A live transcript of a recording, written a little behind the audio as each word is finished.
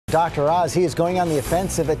Dr. Oz, he is going on the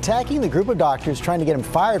offensive, attacking the group of doctors trying to get him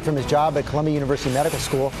fired from his job at Columbia University Medical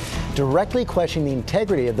School, directly questioning the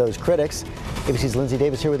integrity of those critics. ABC's Lindsay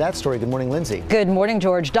Davis here with that story. Good morning, Lindsay. Good morning,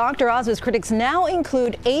 George. Dr. Oz's critics now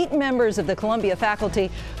include 8 members of the Columbia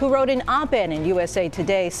faculty who wrote an op-ed in USA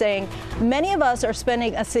Today saying many of us are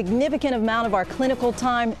spending a significant amount of our clinical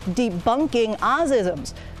time debunking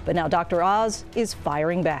Ozisms. But now Dr. Oz is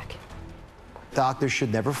firing back. Doctors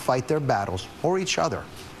should never fight their battles or each other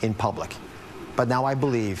in public. But now I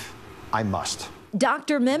believe I must.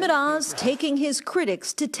 Dr. Mehmet Oz taking his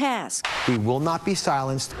critics to task. We will not be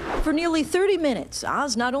silenced. For nearly 30 minutes,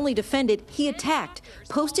 Oz not only defended, he attacked,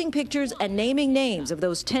 posting pictures and naming names of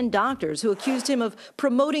those 10 doctors who accused him of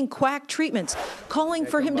promoting quack treatments, calling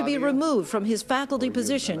for him to be removed from his faculty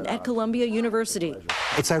position at Columbia University.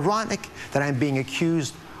 It's ironic that I'm being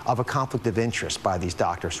accused of a conflict of interest by these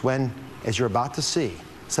doctors when, as you're about to see,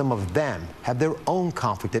 some of them have their own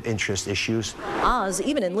conflict of interest issues. Oz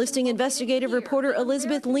even enlisting investigative reporter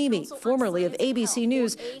Elizabeth Leamy, formerly of ABC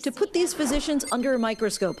News, to put these physicians under a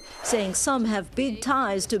microscope, saying some have big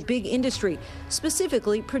ties to big industry,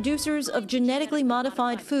 specifically producers of genetically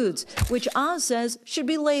modified foods, which Oz says should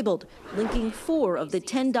be labeled, linking 4 of the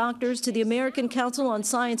 10 doctors to the American Council on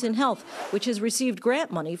Science and Health, which has received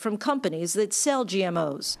grant money from companies that sell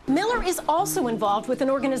GMOs. Miller is also involved with an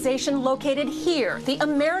organization located here, the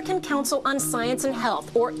American Council on Science and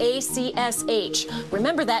Health, or ACSH.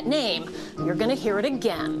 Remember that name. You're going to hear it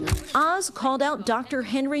again. Oz called out Dr.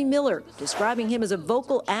 Henry Miller, describing him as a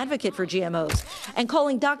vocal advocate for GMOs, and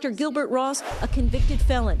calling Dr. Gilbert Ross a convicted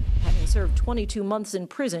felon, having served 22 months in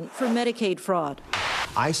prison for Medicaid fraud.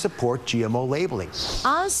 I support GMO labeling.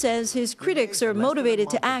 Oz says his critics are motivated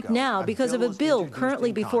to act now because of a bill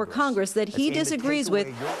currently before Congress that he disagrees with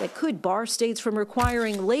that could bar states from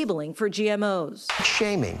requiring labeling for GMOs.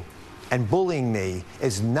 Shaming and bullying me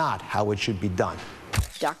is not how it should be done.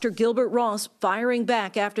 Dr. Gilbert Ross firing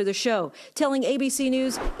back after the show, telling ABC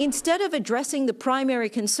News instead of addressing the primary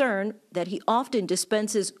concern that he often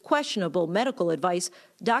dispenses questionable medical advice,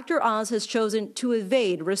 Dr. Oz has chosen to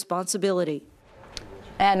evade responsibility.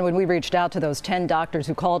 And when we reached out to those 10 doctors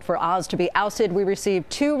who called for Oz to be ousted, we received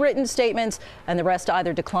 2 written statements, and the rest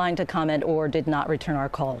either declined to comment or did not return our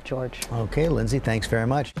call, George. Okay, Lindsay, thanks very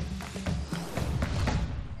much.